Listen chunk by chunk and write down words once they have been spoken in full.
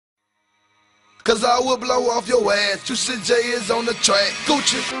cause I will blow off your ass. Juicy J is on the track.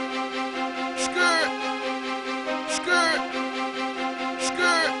 Gucci. Skirt. Skirt.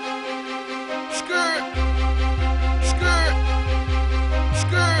 Skirt. Skirt. Skirt.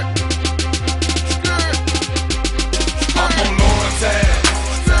 Skirt. Skirt. I'm on Lauren tab,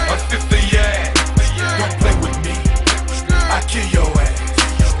 a 50 yard. Don't play with me, I kill your ass.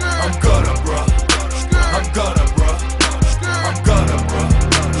 I'm gutta, bruh. I'm gutta, bruh. I'm gutta, bruh.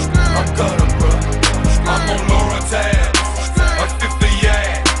 I'm gutta, bruh. I'm on Lauren tab, a 50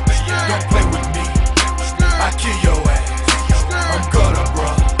 yard. Don't play with me, I kill your ass. I'm gutta,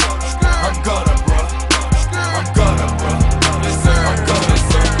 bruh. I'm gutta, bruh. I'm gutta, bruh. I'm gutta,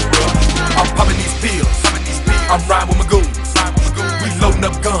 bruh. I'm popping these pills. I'm riding with my goons. We loading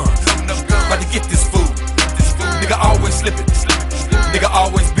up guns. About to get this food. Nigga always slipping. Nigga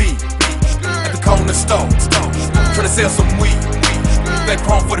always be at the corner store. Tryna sell some weed. That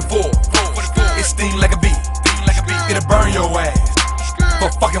Chrome 44. It sting like a bee. It'll burn your ass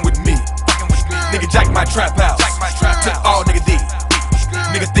for fucking with me. Nigga jack my trap house. Took all nigga D.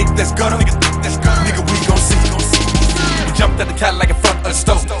 Nigga think that's gutter. Nigga we gon' see. You jumped at the cat like in front of the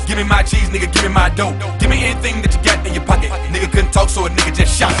stove. Give me my cheese, nigga, give me my dough. Give me anything that you got in your pocket. Nigga couldn't talk, so a nigga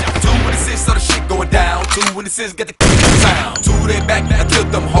just shot. 2 when it says, so the shit going down. 2 when it says, get the sound. 2 they back, I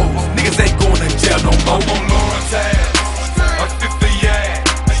killed them hoes. Niggas ain't going to jail no more. I'm on Lauren tab, a 50 yard.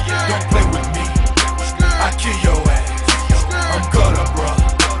 Don't play with me, I kill your ass. I'm gutta, bruh.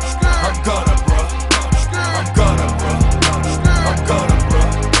 I'm gutta, bruh. I'm gutta, bruh. I'm gutta, bruh.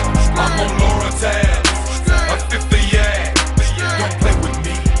 I'm on Lauren tab, a 50 yard. Don't play with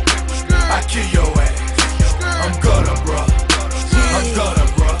me, I kill your ass. I'm gutta, bruh. I'm gutta,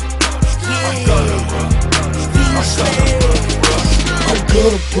 bruh. I'm gutta, bruh. I'm gutta, bruh. I'm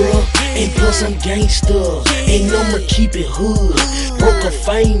gutta, bruh, and plus I'm gangsta, and I'ma keep it hood. Broke a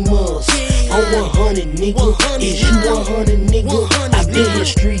famous, I'm 100 nigga. Is you 100 nigga? I been here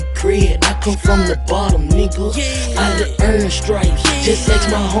street cred, I come from the bottom nigga. I done earned stripes, just ask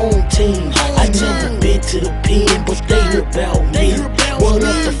my home team. I never been to the pen, but they heard about me. What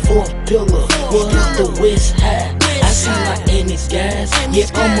up the 4th pillar? What up the West High? I see my annex guys, yeah,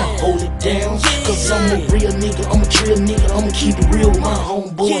 I'ma hold it down. Cause I'm a real nigga, I'm a trill nigga, I'ma keep it real with my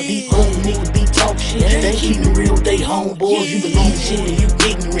homeboy. These other niggas be talk shit, they ain't keep it real, they homeboys. You believe shit and you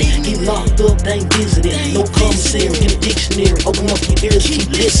ignorant, get locked up, they ain't visiting. No commissary, get a dictionary, open up your ears,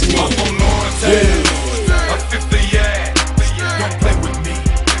 keep listening. I'm on Lauren tab, a 50 yard. Don't play with me,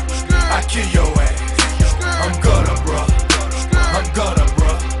 I kill your ass. I'm gutta, bruh. I'm gutta,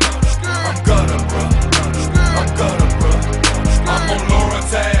 bruh. I'm gutta, bruh. I'm gutta, bruh. I'm on Lauren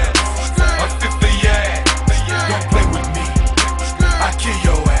tab, a 50 yard. Don't play with me, I kill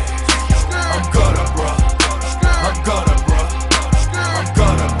your ass. I'm gutta, bruh. I'm gutta, bruh. I'm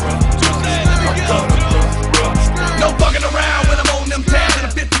gutta, bruh. I'm gutta, bruh. No fucking around when I'm on them tabs, and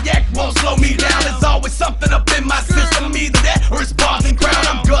a 50 yak won't slow me down. There's always something up in my system, either that or it's bars and crown.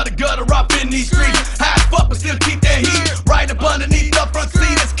 I'm gutter up in these streets, high as fuck but still keep that heat right up underneath the front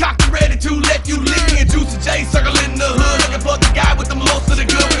seat. It's cocked and ready to let you lick me. And Juicy J circling the hood, looking for the guy with the most of the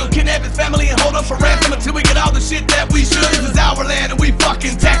good. We gon' kidnap his family and hold him for ransom until we get all the shit that we should. This is our land and we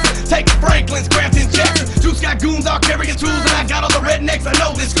fucking tax it. Taking Franklin's, Crampton, Jackson. Juice got goons all carrying tools, and I got all the rednecks. I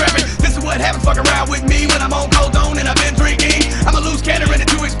know this scrapping. This is what happens. Fuck around with me when I'm on cold on and I've been drinking. I'm a loose cannon ready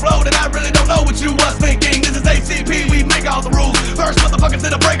to explode, and I really don't know what you was thinking. This is ACP, we make all the rules. First motherfuckers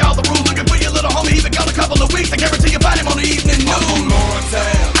that'll break all the rules. Looking for your little homie, even gone a couple of weeks. I guarantee